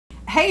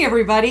Hey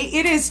everybody,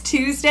 it is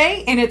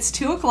Tuesday and it's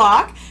 2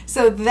 o'clock,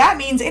 so that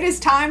means it is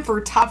time for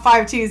Top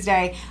 5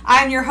 Tuesday.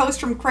 I'm your host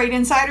from Crate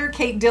Insider,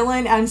 Kate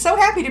Dillon. I'm so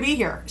happy to be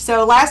here.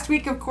 So last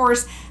week, of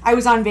course, I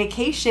was on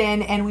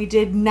vacation and we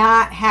did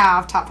not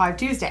have Top 5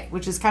 Tuesday,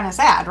 which is kind of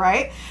sad,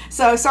 right?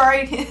 So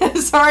sorry,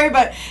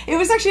 but it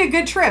was actually a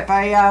good trip.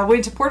 I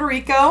went to Puerto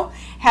Rico,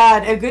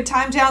 had a good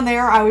time down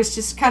there. I was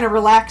just kind of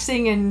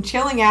relaxing and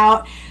chilling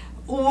out.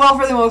 Well,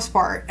 for the most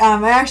part.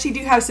 I actually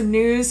do have some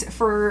news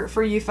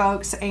for you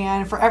folks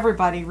and for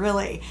everybody,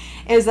 really,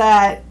 is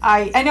that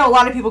I know a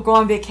lot of people go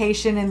on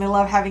vacation and they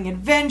love having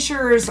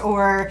adventures,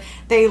 or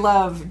they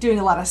love doing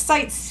a lot of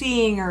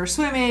sightseeing or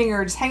swimming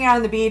or just hanging out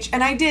on the beach,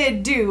 and I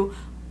did do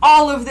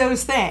all of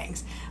those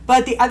things.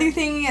 But the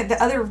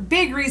other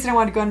big reason I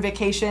wanted to go on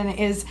vacation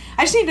is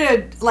I just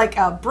needed like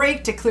a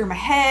break to clear my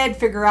head,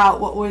 figure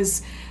out what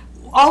was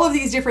all of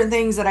these different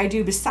things that I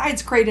do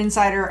besides Crate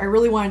Insider. I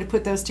really wanted to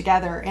put those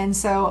together. And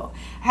so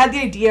I had the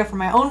idea for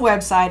my own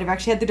website. I've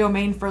actually had the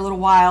domain for a little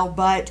while,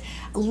 but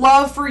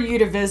love for you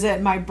to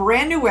visit my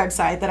brand new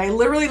website that I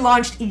literally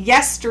launched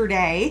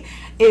yesterday,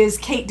 is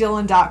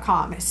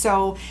CrateInsider.com.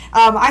 So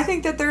I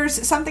think that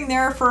there's something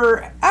there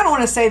for, I don't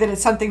want to say that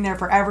it's something there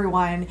for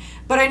everyone,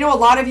 but I know a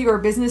lot of you are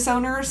business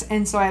owners,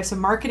 and so I have some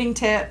marketing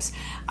tips.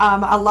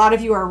 A lot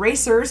of you are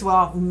racers.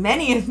 Well,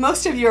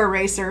 most of you are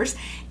racers.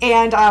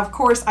 And of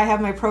course, I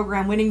have my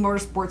program, Winning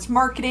Motorsports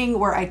Marketing,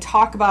 where I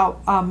talk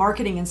about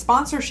marketing and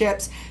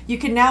sponsorships. You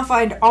can now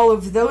find all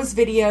of those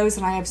videos,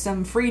 and I have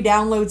some free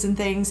downloads and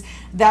things.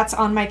 That's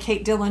on my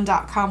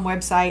CrateInsider.com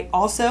website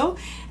also.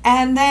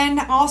 And then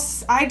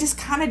I just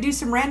kind of do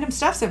some random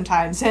stuff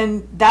sometimes,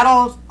 and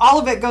all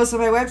of it goes to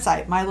my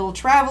website. My little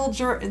travel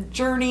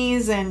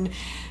journeys and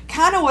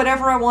kind of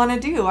whatever I want to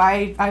do,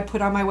 I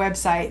put on my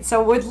website.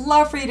 So would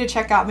love for you to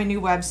check out my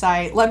new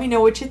website. Let me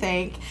know what you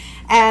think,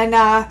 and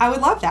I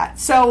would love that.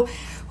 So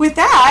with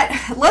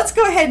that, let's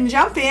go ahead and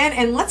jump in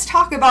and let's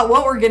talk about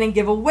what we're going to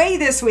give away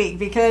this week,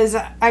 because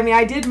I mean,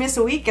 I did miss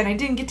a week and I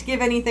didn't get to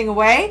give anything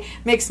away.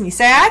 Makes me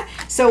sad.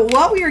 So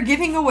what we are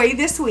giving away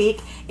this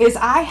week is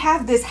I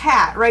have this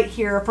hat right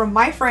here from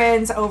my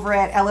friends over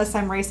at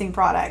LSM Racing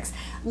Products.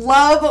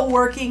 Love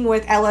working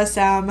with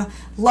LSM,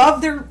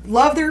 love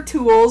their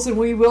tools, and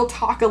we will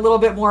talk a little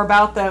bit more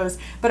about those.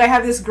 But I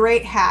have this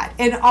great hat,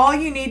 and all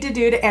you need to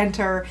do to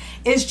enter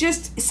is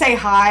just say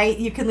hi.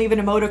 You can leave an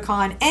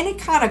emoticon. Any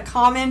kind of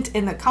comment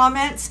in the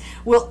comments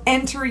will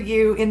enter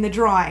you in the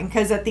drawing,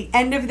 because at the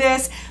end of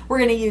this, we're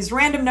going to use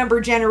random number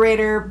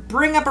generator,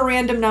 bring up a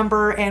random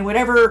number, and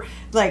whatever,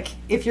 like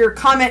if you're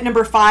comment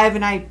number 5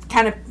 and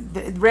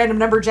the random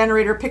number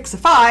generator picks a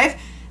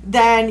 5,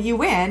 then you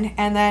win,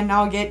 and then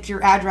I'll get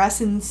your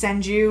address and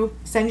send you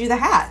the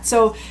hat.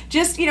 So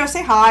just,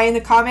 say hi in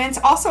the comments.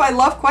 Also, I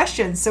love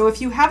questions. So if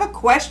you have a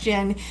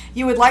question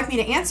you would like me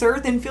to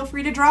answer, then feel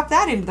free to drop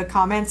that into the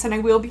comments, and I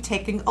will be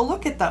taking a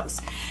look at those.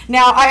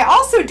 Now, I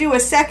also do a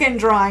second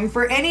drawing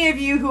for any of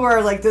you who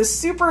are like the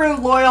super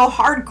loyal,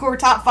 hardcore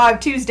Top 5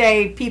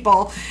 Tuesday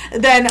people.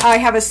 Then I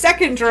have a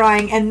second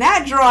drawing, and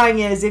that drawing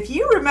is, if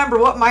you remember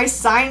what my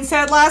sign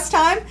said last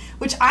time,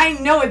 which I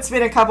know it's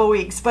been a couple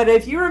weeks, but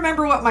if you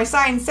remember what my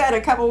sign said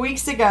a couple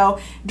weeks ago,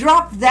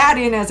 drop that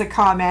in as a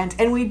comment,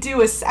 and we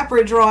do a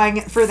separate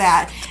drawing for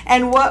that.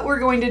 And what we're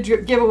going to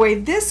give away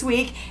this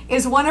week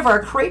is one of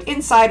our Crate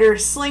Insider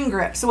sling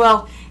grips.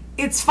 Well,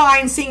 it's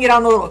fine seeing it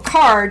on the little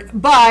card,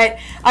 but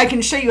I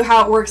can show you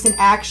how it works in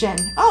action.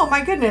 Oh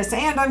my goodness,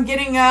 and I'm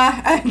getting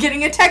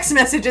a text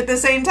message at the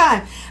same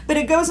time. But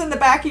it goes in the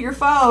back of your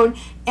phone,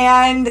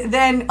 and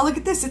then look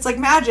at this, it's like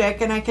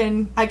magic, and I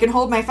can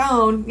hold my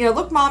phone.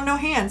 Look, Mom, no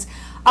hands.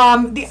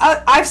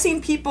 I've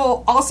seen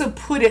people also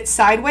put it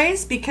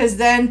sideways, because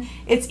then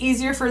it's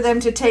easier for them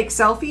to take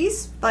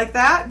selfies like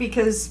that,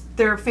 because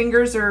their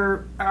fingers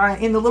are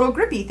in the little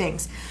grippy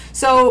things.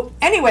 So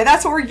anyway,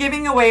 that's what we're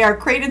giving away, our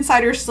Crate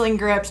Insider sling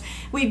grips.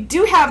 We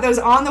do have those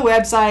on the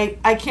website.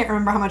 I can't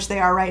remember how much they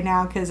are right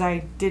now because I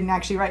didn't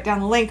actually write down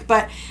the link,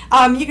 but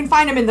you can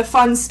find them in the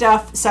fun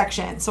stuff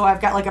section. So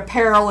I've got like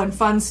apparel and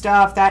fun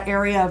stuff, that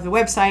area of the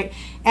website,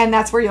 and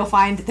that's where you'll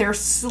find their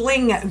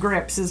sling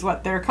grips is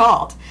what they're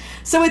called.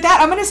 So with that,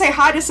 I'm going to say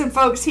hi to some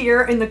folks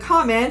here in the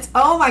comments.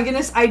 Oh my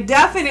goodness, I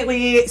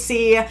definitely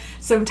see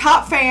some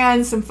top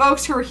fans, some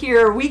folks who are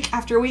here week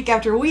after week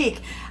after week.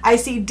 I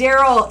see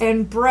Daryl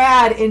and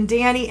Brad and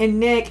Danny and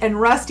Nick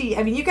and Rusty.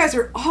 I mean, you guys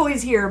are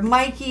always here.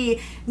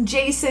 Mikey,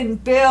 Jason,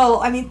 Bill.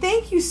 I mean,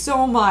 thank you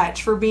so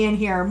much for being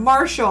here.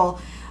 Marshall,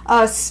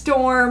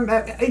 Storm.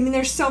 I mean,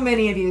 there's so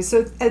many of you.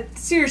 So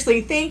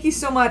seriously, thank you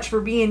so much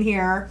for being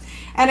here.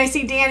 And I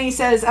see Danny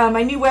says,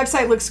 my new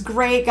website looks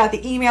great. Got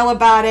the email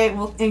about it.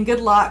 Well, and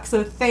good luck.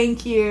 So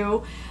thank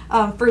you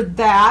for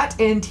that.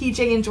 And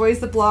TJ enjoys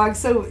the blog.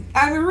 So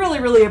I really,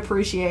 really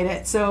appreciate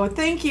it. So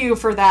thank you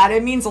for that.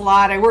 It means a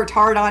lot. I worked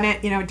hard on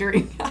it,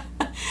 during...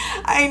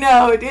 I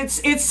know,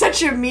 it's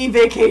such a me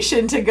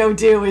vacation to go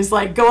do, is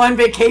like go on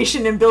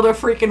vacation and build a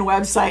freaking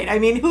website. I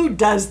mean, who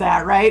does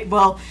that, right?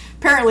 Well,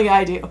 Apparently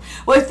I do.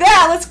 With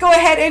that, let's go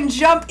ahead and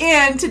jump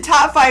into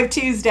Top 5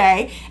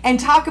 Tuesday and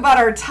talk about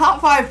our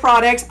top 5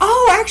 products.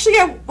 Oh, actually,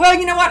 well,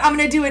 you know what? I'm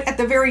going to do it at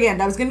the very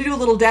end. I was going to do a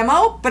little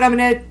demo, but I'm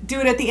going to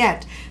do it at the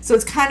end. So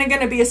it's kind of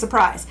going to be a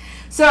surprise.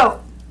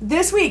 So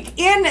this week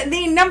in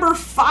the number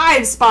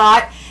 5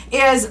 spot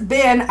has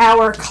been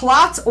our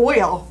Klotz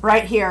oil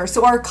right here.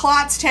 So our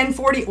Klotz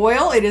 1040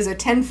 oil, it is a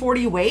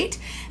 1040 weight,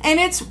 and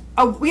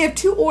we have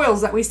 2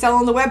 oils that we sell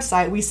on the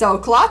website. We sell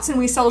Klotz and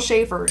we sell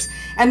Schaefer's,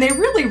 and they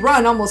really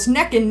run almost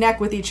neck and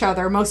neck with each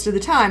other most of the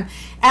time.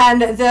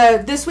 And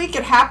this week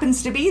it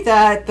happens to be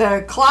that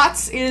the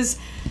Klotz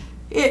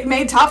it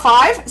made top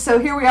 5, so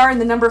here we are in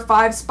the number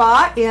 5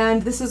 spot,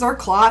 and this is our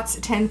Klotz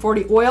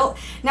 1040 oil.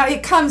 Now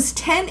it comes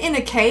 10 in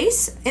a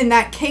case, and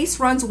that case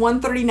runs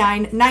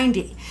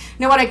 $139.90.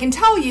 Now what I can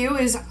tell you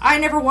is I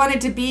never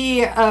wanted to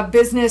be a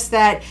business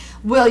that,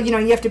 well, you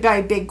have to buy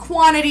big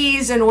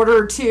quantities in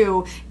order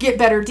to get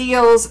better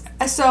deals.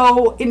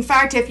 So in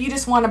fact, if you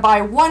just want to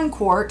buy 1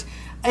 quart,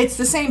 it's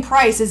the same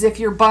price as if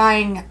you're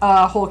buying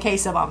a whole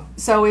case of them.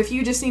 So if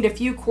you just need a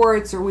few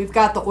quarts, or we've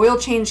got the oil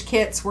change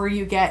kits where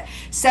you get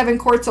 7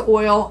 quarts of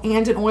oil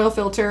and an oil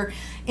filter,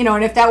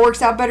 and if that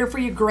works out better for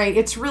you, great.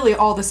 It's really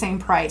all the same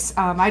price.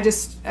 I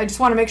just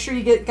want to make sure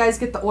you guys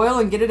get the oil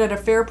and get it at a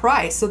fair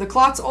price. So the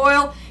Klotz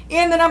oil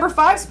in the number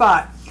 5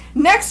 spot.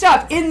 Next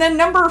up, in the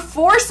number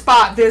 4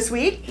 spot this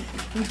week,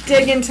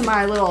 dig into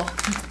my little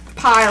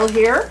pile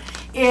here,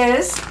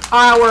 is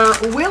our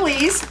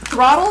Willys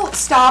throttle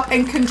stop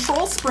and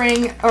control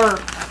spring, or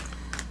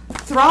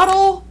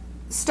throttle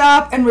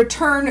stop and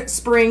return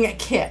spring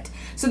kit.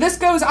 So this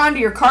goes onto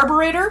your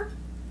carburetor,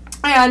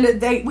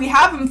 and we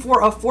have them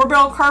for a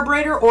 4-barrel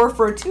carburetor or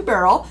for a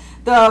 2-barrel.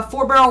 The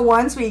 4-barrel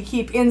ones we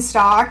keep in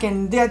stock,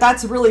 and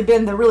that's really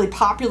been the really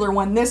popular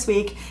one this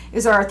week,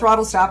 is our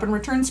throttle stop and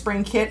return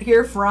spring kit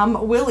here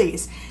from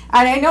Willys.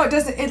 And I know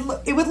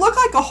it would look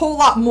like a whole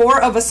lot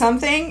more of a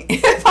something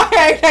if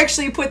I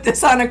actually put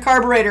this on a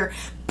carburetor.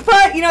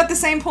 But at the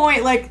same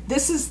point, like,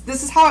 this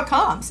is how it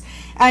comes.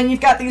 And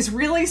you've got these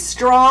really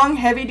strong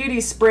heavy-duty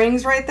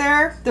springs right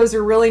there. Those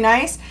are really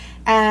nice.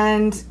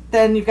 And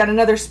then you've got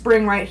another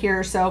spring right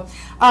here. So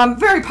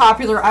very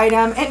popular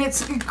item, and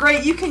it's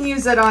great. You can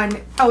use it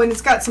on, and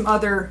it's got some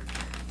other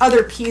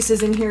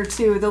pieces in here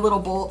too, the little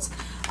bolts.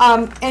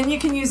 And you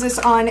can use this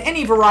on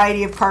any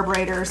variety of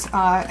carburetors.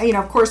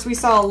 Of course, we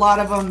sell a lot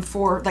of them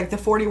for like the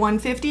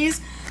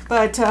 4150s,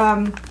 but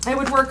it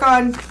would work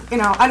on,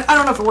 I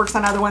don't know if it works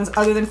on other ones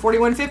other than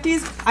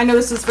 4150s. I know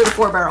this is for the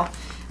 4-barrel.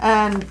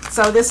 And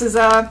so this is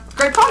a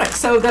great product.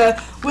 So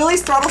the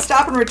Willys throttle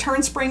stop and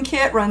return spring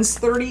kit runs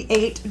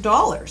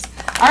 $38.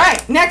 All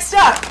right, next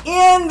up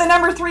in the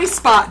number 3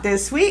 spot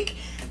this week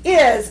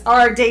is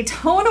our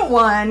Daytona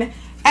 1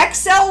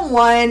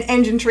 XL1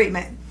 engine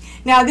treatment.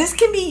 Now this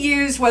can be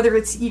used,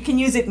 you can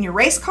use it in your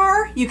race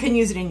car, you can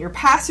use it in your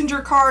passenger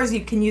cars,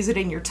 you can use it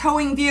in your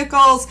towing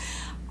vehicles,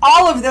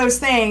 all of those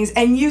things,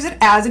 and use it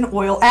as an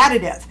oil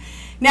additive.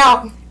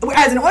 Now,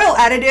 as an oil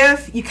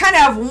additive, you kind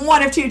of have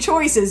one of 2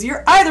 choices.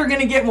 You're either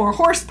going to get more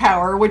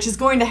horsepower, which is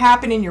going to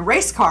happen in your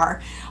race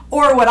car,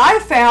 or what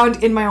I've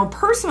found in my own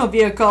personal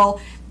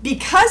vehicle,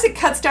 because it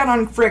cuts down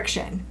on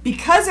friction,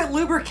 because it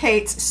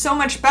lubricates so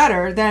much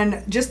better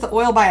than just the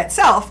oil by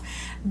itself,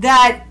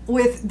 that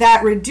with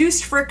that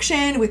reduced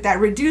friction, with that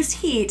reduced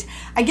heat,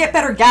 I get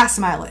better gas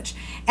mileage.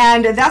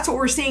 And that's what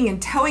we're seeing in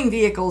towing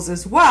vehicles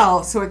as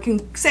well. So it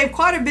can save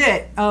quite a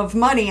bit of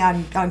money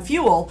on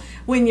fuel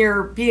when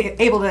you're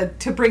able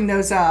to bring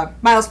those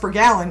miles per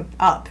gallon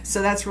up.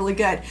 So that's really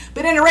good.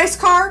 But in a race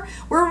car,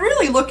 we're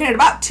really looking at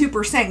about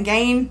 2%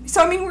 gain.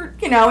 So I mean,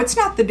 it's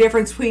not the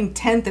difference between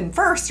 10th and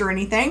 1st or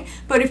anything.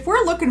 But if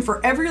we're looking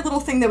for every little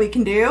thing that we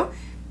can do,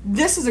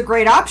 this is a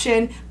great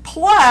option.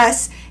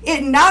 Plus,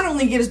 it not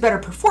only gives better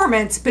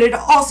performance, but it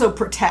also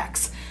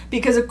protects.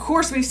 Because of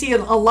course we see a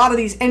lot of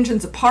these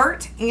engines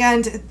apart,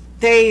 and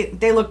they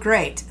look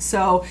great.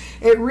 So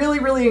it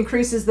really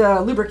increases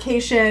the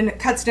lubrication,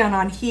 cuts down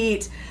on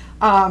heat.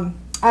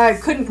 I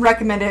couldn't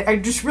recommend it. I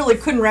just really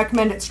couldn't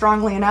recommend it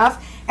strongly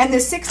enough. And the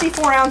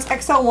 64-ounce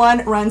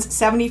XL1 runs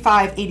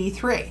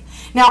 $75.83.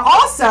 Now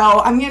also,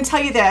 I'm going to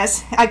tell you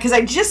this, because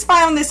I just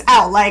found this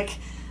out like,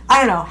 I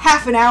don't know,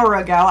 half an hour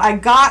ago. I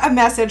got a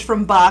message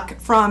from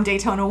Buck from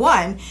Daytona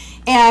 1,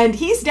 and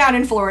he's down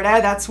in Florida.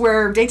 That's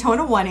where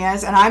Daytona 1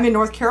 is, and I'm in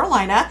North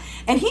Carolina,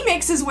 and he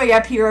makes his way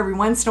up here every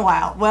once in a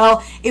while.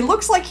 Well, it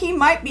looks like he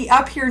might be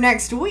up here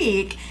next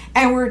week,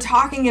 and we're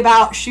talking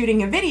about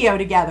shooting a video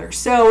together.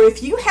 So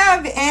if you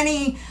have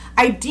any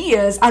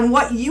ideas on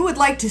what you would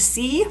like to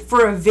see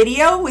for a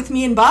video with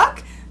me and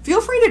Buck,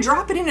 feel free to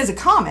drop it in as a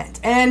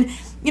comment. And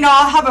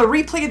I'll have a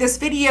replay of this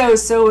video,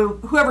 so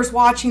whoever's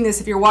watching this,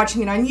 if you're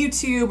watching it on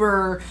YouTube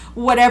or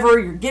whatever,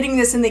 you're getting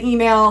this in the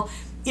email,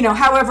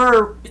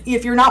 however,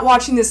 if you're not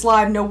watching this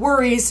live, no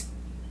worries.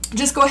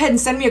 just go ahead and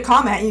send me a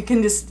comment. You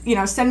can just,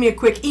 send me a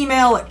quick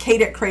email at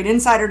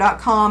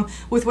CrateInsider.com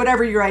with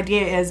whatever your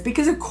idea is.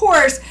 Because, of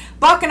course,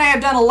 Buck and I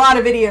have done a lot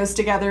of videos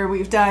together.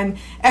 We've done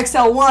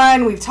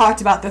XL1. We've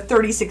talked about the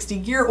 3060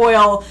 gear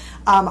oil.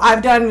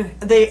 I've done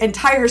the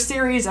entire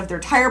series of their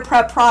tire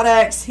prep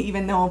products,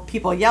 even though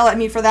people yell at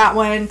me for that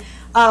one.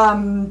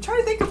 Trying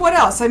to think of what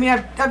else. I mean,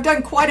 I've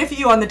done quite a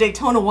few on the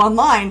Daytona One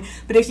line.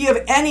 But if you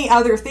have any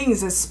other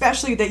things,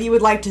 especially that you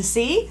would like to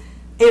see,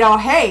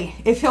 hey,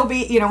 if he'll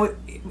be,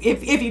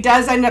 if he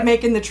does end up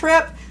making the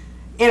trip,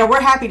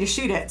 we're happy to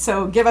shoot it.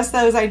 So give us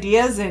those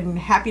ideas and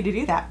happy to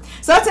do that.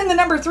 So that's in the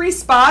number 3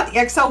 spot, the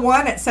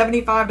XL1 at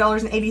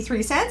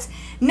 $75.83.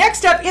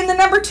 Next up in the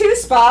number 2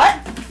 spot,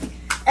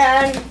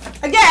 and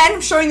again,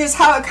 showing this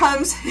how it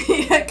comes,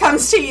 it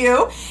comes to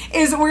you,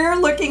 is we're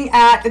looking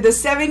at the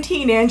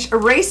 17-inch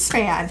race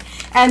fan.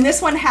 And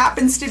this one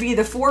happens to be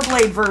the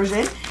 4-blade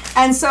version.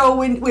 And so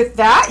with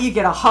that, you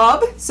get a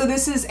hub. So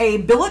this is a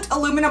billet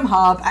aluminum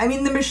hub. I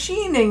mean, the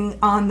machining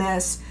on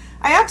this,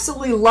 I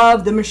absolutely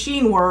love the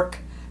machine work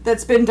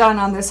that's been done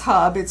on this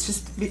hub. It's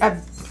just,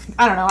 I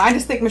don't know, I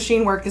just think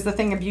machine work is the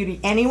thing of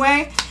beauty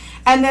anyway.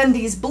 And then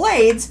these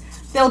blades,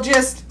 they'll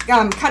just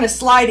kind of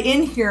slide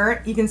in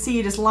here. You can see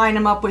you just line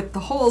them up with the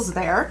holes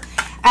there.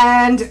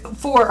 And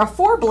for a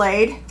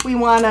 4-blade, we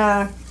want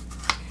to,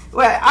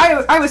 well,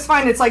 I always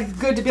find it's like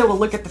good to be able to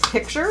look at the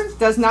picture. It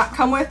does not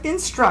come with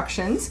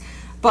instructions,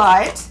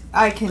 but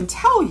I can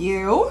tell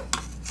you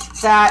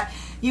that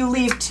you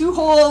leave 2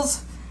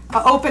 holes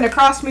open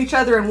across from each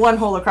other and 1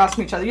 hole across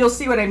from each other. You'll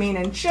see what I mean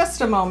in just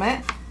a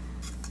moment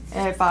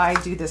if I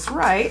do this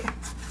right.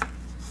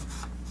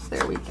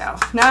 There we go.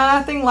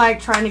 Nothing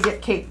like trying to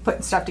get Kate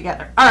putting stuff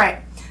together. All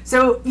right,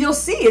 so you'll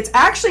see it's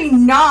actually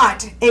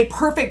not a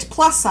perfect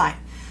plus sign.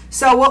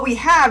 So what we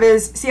have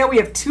is, see how we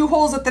have 2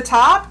 holes at the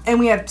top and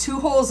we have 2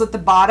 holes at the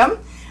bottom.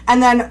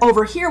 And then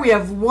over here we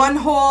have 1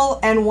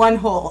 hole and 1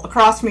 hole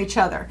across from each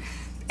other.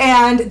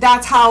 And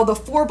that's how the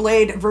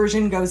 4-blade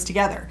version goes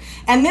together.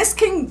 And this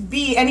can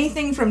be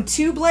anything from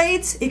 2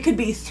 blades, it could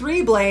be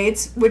 3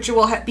 blades, which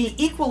will be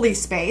equally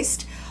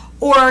spaced,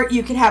 or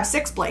you can have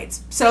 6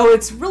 blades. So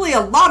it's really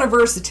a lot of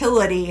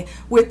versatility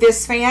with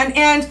this fan.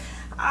 And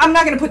I'm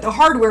not going to put the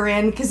hardware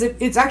in because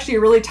it's actually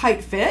a really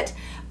tight fit.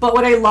 But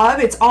what I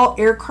love, it's all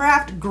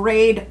aircraft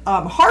grade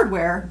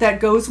hardware that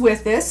goes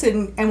with this.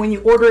 And when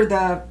you order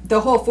the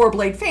whole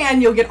 4-blade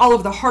fan, you'll get all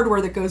of the hardware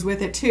that goes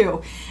with it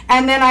too.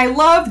 And then I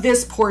love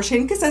this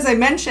portion because, as I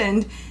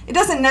mentioned, it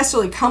doesn't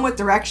necessarily come with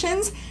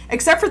directions,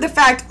 except for the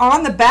fact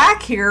on the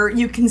back here,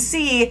 you can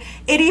see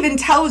it even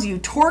tells you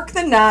torque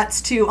the nuts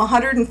to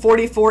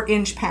 144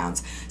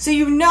 inch-pounds. So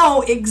you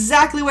know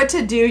exactly what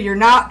to do. You're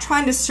not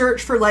trying to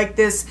search for like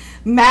this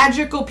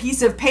magical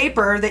piece of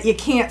paper that you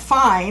can't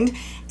find.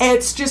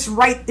 It's just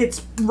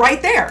it's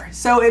right there.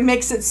 So it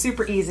makes it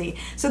super easy.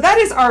 So that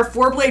is our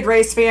 4-blade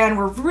race fan.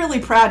 We're really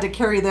proud to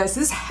carry this.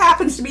 This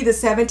happens to be the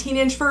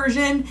 17-inch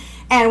version,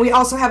 and we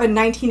also have a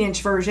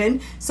 19-inch version.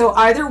 So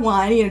either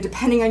one,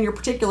 depending on your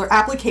particular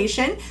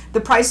application,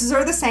 the prices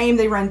are the same.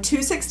 They run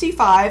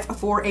 $265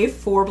 for a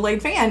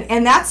 4-blade fan,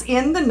 and that's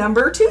in the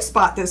number 2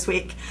 spot this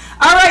week.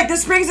 All right,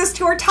 this brings us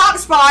to our top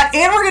spot,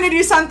 and we're gonna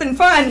do something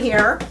fun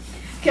here.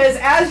 Because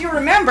as you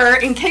remember,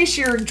 in case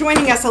you're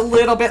joining us a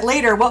little bit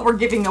later, what we're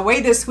giving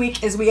away this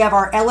week is we have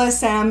our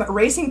LSM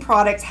Racing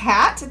Products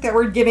hat that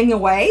we're giving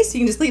away. So you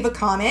can just leave a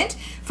comment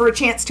for a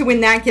chance to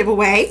win that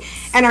giveaway.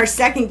 And our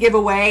second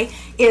giveaway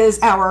is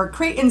our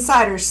Crate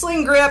Insider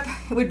Sling Grip.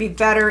 It would be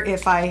better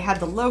if I had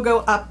the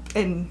logo up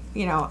and,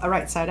 a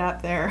right side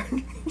up there.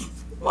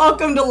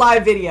 Welcome to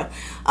live video.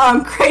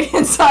 Crate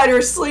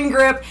Insider Sling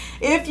Grip,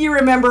 if you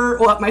remember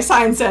what my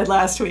sign said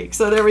last week.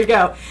 So there we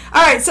go.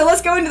 All right, so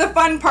let's go into the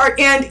fun part.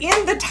 And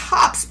in the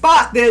top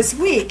spot this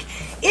week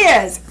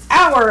is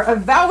our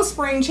valve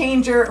spring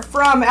changer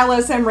from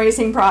LSM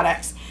Racing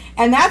Products.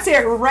 And that's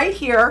it right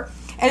here.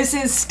 And this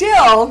is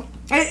still,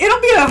 I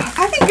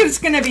think it's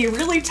going to be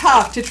really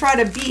tough to try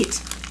to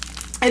beat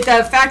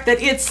the fact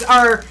that it's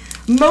our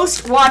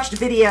most watched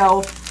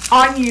video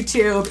on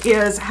YouTube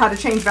is how to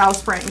change valve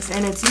springs,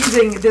 and it's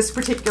using this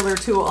particular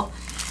tool.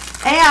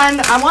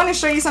 And I want to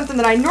show you something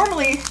that I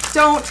normally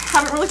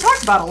haven't really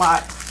talked about a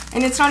lot,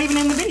 and it's not even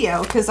in the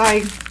video because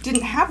I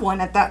didn't have one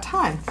at that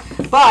time.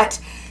 But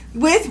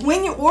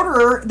when you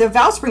order the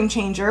valve spring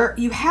changer,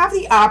 you have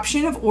the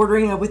option of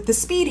ordering it with the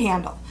speed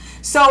handle.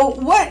 So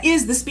what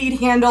is the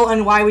speed handle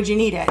and why would you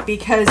need it?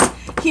 Because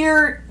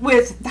here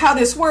with how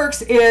this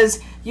works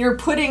is you're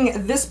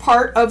putting this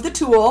part of the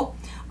tool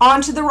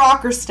onto the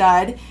rocker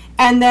stud,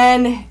 and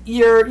then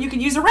you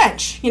could use a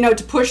wrench,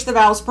 to push the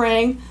valve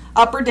spring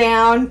up or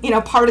down.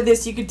 Part of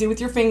this you could do with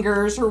your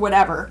fingers or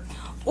whatever.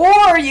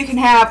 Or you can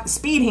have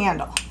speed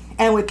handle.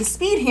 And with the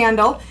speed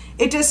handle,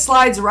 it just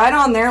slides right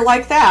on there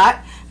like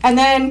that. And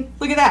then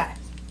look at that.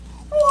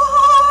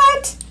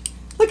 What?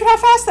 Look at how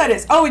fast that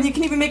is. Oh, and you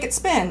can even make it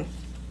spin.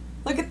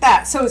 Look at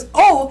that. So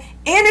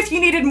and if you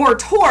needed more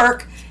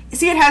torque,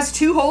 see it has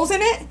 2 holes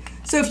in it?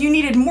 So if you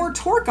needed more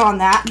torque on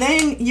that,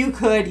 then you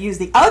could use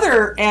the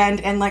other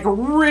end and like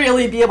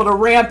really be able to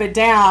ramp it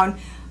down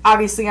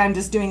Obviously, I'm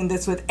just doing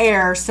this with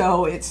air,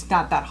 so it's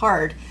not that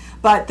hard.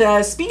 But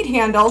the speed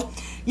handle,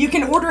 you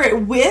can order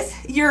it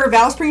with your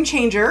valve spring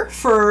changer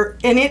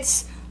and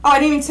it's, oh, I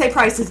didn't even say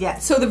prices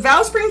yet. So the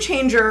valve spring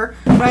changer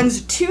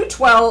runs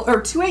 $212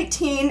 or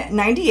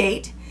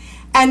 $218.98.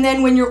 And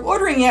then when you're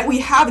ordering it, we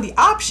have the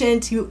option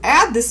to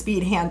add the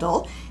speed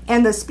handle,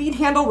 and the speed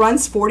handle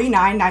runs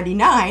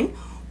 $49.99.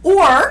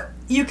 Or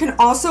you can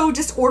also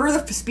just order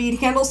the speed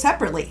handle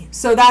separately.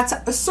 So that's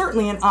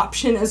certainly an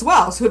option as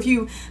well. So if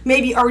you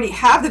maybe already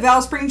have the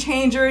valve spring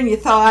changer and you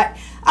thought,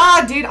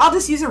 dude, I'll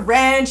just use a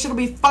wrench, it'll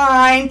be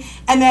fine.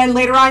 And then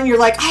later on you're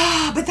like,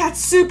 but that's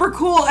super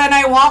cool and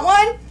I want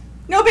one.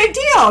 No big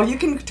deal. You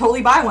can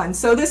totally buy one.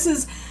 So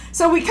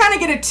we kind of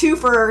get a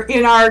twofer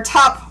in our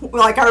top,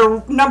 like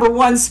our number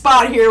one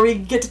spot here. We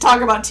get to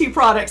talk about two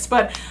products,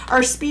 but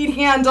our speed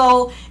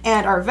handle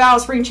and our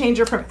valve spring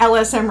changer from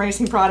LSM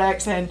Racing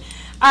Products. And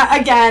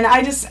again,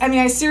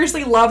 I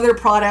seriously love their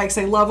products.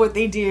 I love what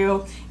they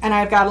do. And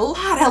I've got a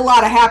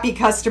lot of happy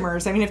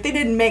customers. I mean, if they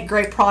didn't make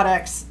great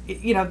products,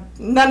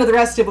 none of the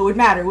rest of it would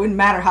matter. It wouldn't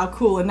matter how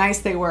cool and nice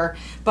they were.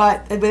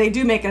 But they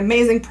do make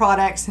amazing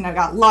products, and I've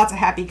got lots of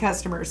happy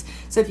customers.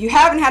 So if you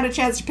haven't had a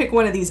chance to pick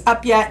one of these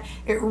up yet,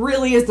 it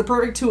really is the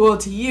perfect tool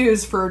to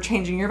use for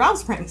changing your valve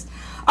springs.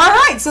 All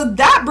right, so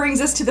that brings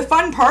us to the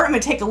fun part. I'm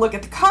going to take a look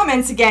at the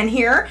comments again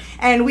here,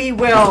 and we're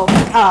going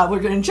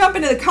to jump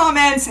into the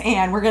comments,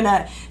 and we're going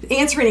to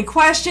answer any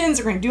questions.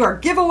 We're going to do our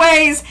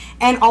giveaways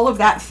and all of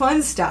that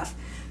fun stuff.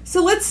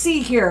 So let's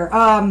see here.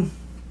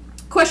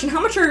 Question,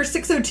 how much are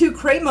 602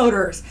 crate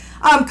motors?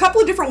 A couple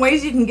of different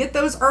ways you can get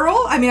those,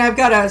 Earl. I mean, I've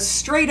got a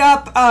straight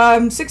up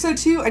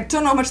 602. I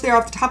don't know how much they are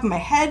off the top of my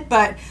head,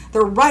 but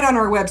they're right on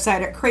our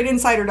website at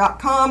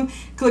CrateInsider.com.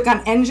 Click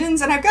on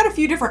engines, and I've got a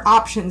few different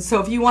options.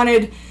 So if you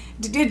wanted,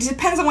 it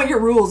depends on what your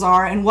rules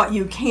are and what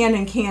you can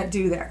and can't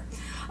do there.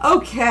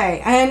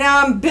 Okay,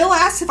 and Bill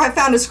asks if I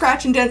found a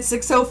scratch and dent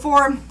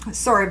 604.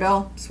 Sorry,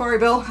 Bill.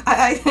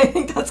 I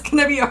think that's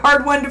going to be a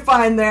hard one to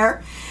find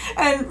there.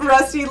 And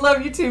Rusty,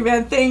 love you too,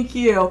 man. Thank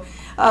you.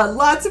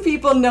 Lots of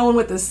people knowing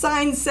what the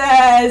sign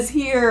says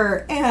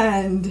here.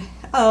 And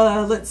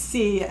let's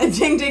see.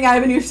 Ding, ding, I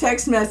have a new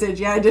text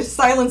message. Yeah, I just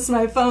silenced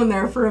my phone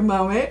there for a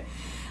moment.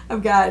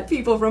 I've got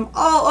people from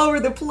all over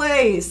the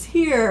place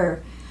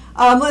here.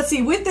 Let's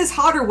see, with this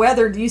hotter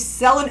weather, do you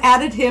sell an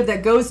additive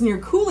that goes in your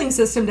cooling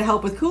system to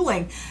help with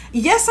cooling?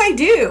 Yes, I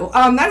do.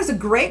 That is a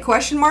great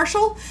question,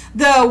 Marshall.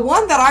 The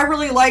one that I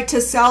really like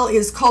to sell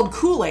is called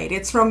Kool-Aid.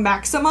 It's from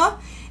Maxima,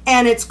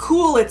 and it's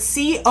cool. It's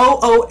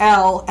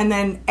COOL and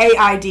then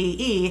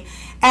AIDE.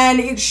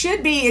 And it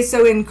should be,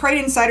 so in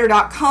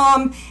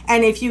CrateInsider.com,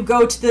 and if you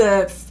go to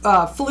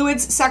the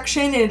fluids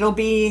section, it'll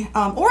be,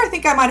 or I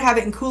think I might have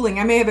it in cooling.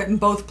 I may have it in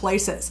both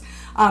places.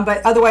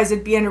 But otherwise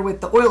it'd be under with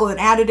the oil and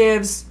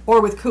additives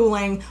or with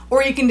cooling,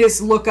 or you can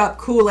just look up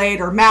Kool-Aid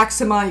or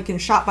Maxima. You can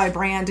shop by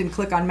brand and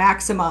click on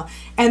Maxima.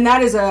 And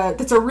that's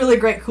a really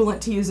great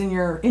coolant to use in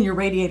your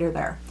radiator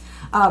there.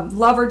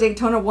 Love our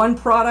Daytona 1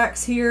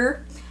 products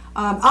here.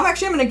 I'm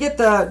going to get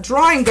the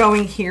drawing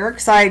going here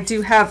because I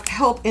do have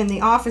help in the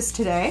office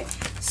today.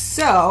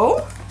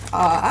 So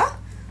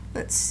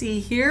let's see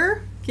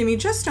here. Give me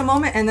just a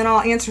moment and then I'll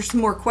answer some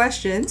more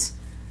questions.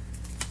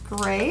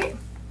 Great.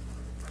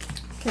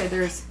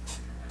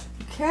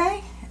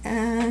 Okay,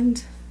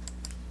 and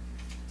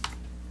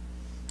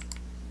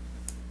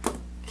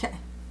okay,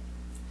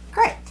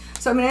 great.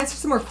 So I'm going to answer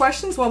some more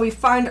questions while we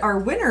find our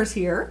winners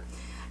here.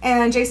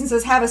 And Jason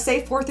says, have a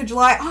safe 4th of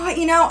July.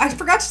 Oh, I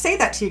forgot to say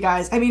that to you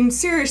guys. I mean,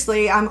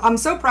 seriously, I'm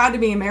so proud to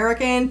be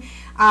American.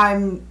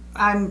 I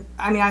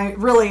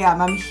really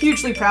am. I'm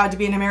hugely proud to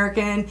be an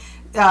American.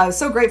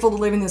 So grateful to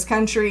live in this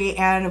country.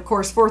 And of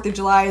course, 4th of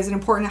July is an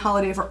important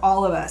holiday for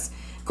all of us.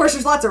 Of course,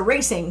 there's lots of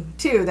racing,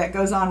 too, that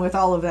goes on with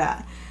all of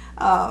that.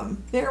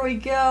 There we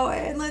go.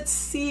 And let's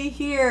see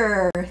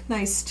here.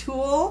 Nice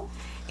tool.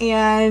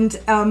 And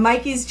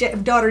Mikey's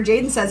daughter,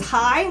 Jaden, says,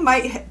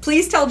 hi.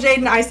 Please tell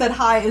Jaden I said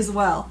hi as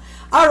well.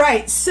 All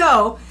right.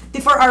 So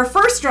for our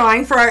first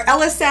drawing, for our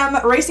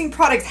LSM Racing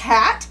Products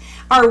hat,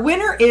 our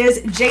winner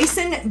is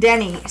Jason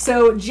Denny.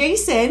 So,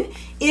 Jason,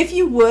 if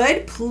you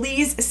would,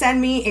 please send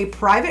me a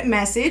private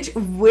message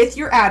with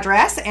your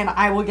address, and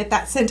I will get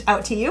that sent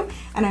out to you.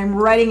 And I'm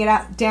writing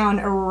it down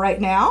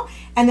right now.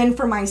 And then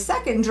for my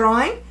second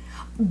drawing,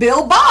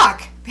 Bill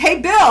Bach.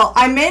 Hey, Bill,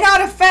 I may not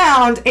have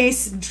found a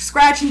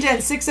scratch and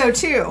dent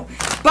 602,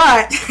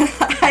 but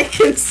I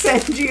can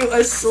send you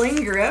a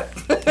sling grip.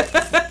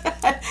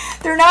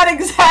 They're not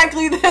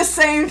exactly the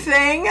same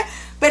thing.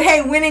 But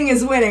hey, winning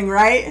is winning,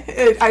 right?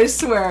 I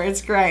swear,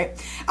 it's great.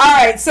 All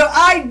right, so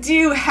I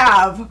do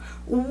have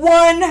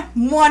one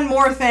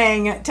more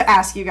thing to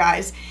ask you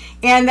guys.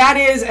 And that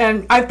is,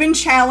 I've been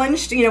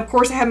challenged. Of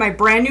course, I have my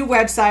brand new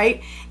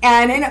website.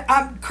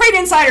 And Crate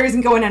Insider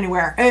isn't going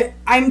anywhere.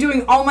 I'm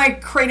doing all my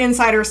Crate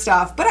Insider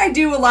stuff. But I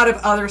do a lot of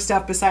other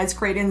stuff besides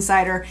Crate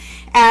Insider.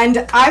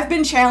 And I've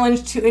been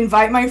challenged to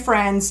invite my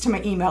friends to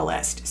my email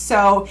list.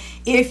 So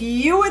if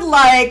you would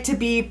like to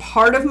be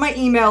part of my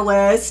email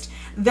list,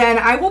 then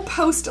I will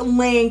post a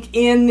link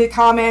in the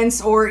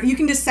comments, or you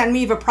can just send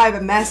me a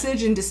private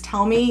message and just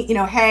tell me,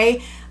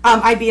 hey,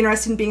 I'd be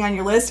interested in being on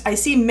your list. I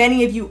see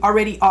many of you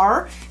already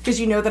are, because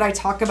you know that I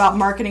talk about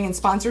marketing and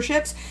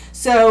sponsorships.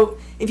 So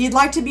if you'd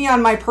like to be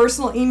on my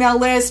personal email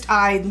list,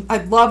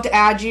 I'd love to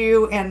add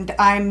you, and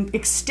I'm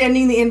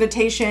extending the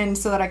invitation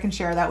so that I can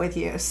share that with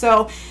you.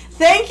 So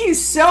thank you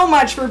so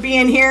much for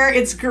being here.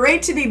 It's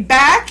great to be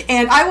back,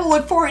 and I will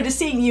look forward to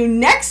seeing you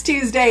next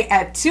Tuesday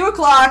at 2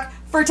 o'clock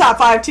for Top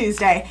 5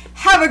 Tuesday.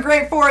 Have a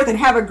great 4th and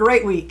have a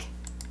great week.